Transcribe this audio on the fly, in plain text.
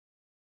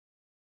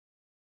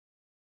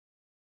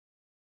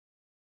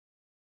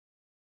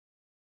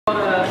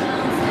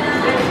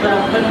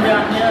pin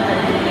down here that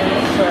you can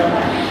use to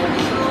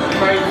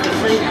raise the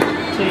seat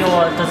to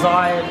your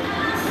desired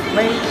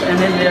length,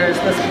 and then there is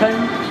this pin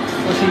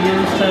which you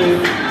use to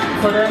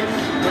put in,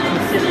 which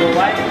will set your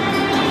weight.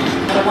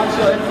 So once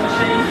you're in the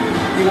machine,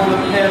 you want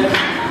to have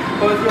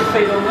both your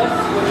feet on this,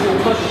 which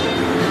will push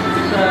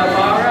the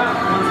bar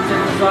out. Once it's in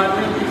the desired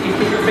length, you can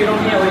keep your feet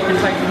on here or you can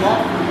take them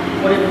off,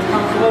 whatever's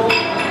comfortable.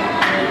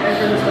 And as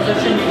you're in this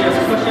position, you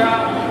just push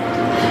out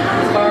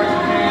as far as you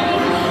can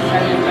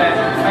and then back,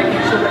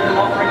 making sure that you're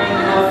not bringing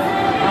your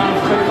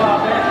arms too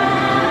far back,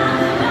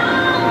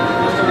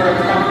 just so where it's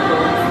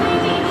comfortable.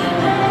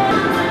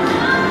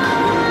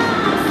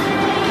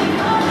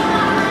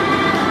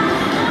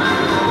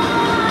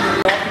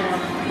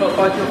 Put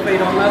both your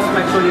feet on this,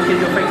 make sure you keep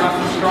your feet nice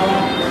and strong.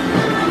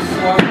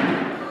 Swap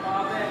the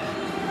bar back,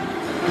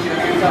 with your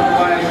hands up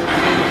wide.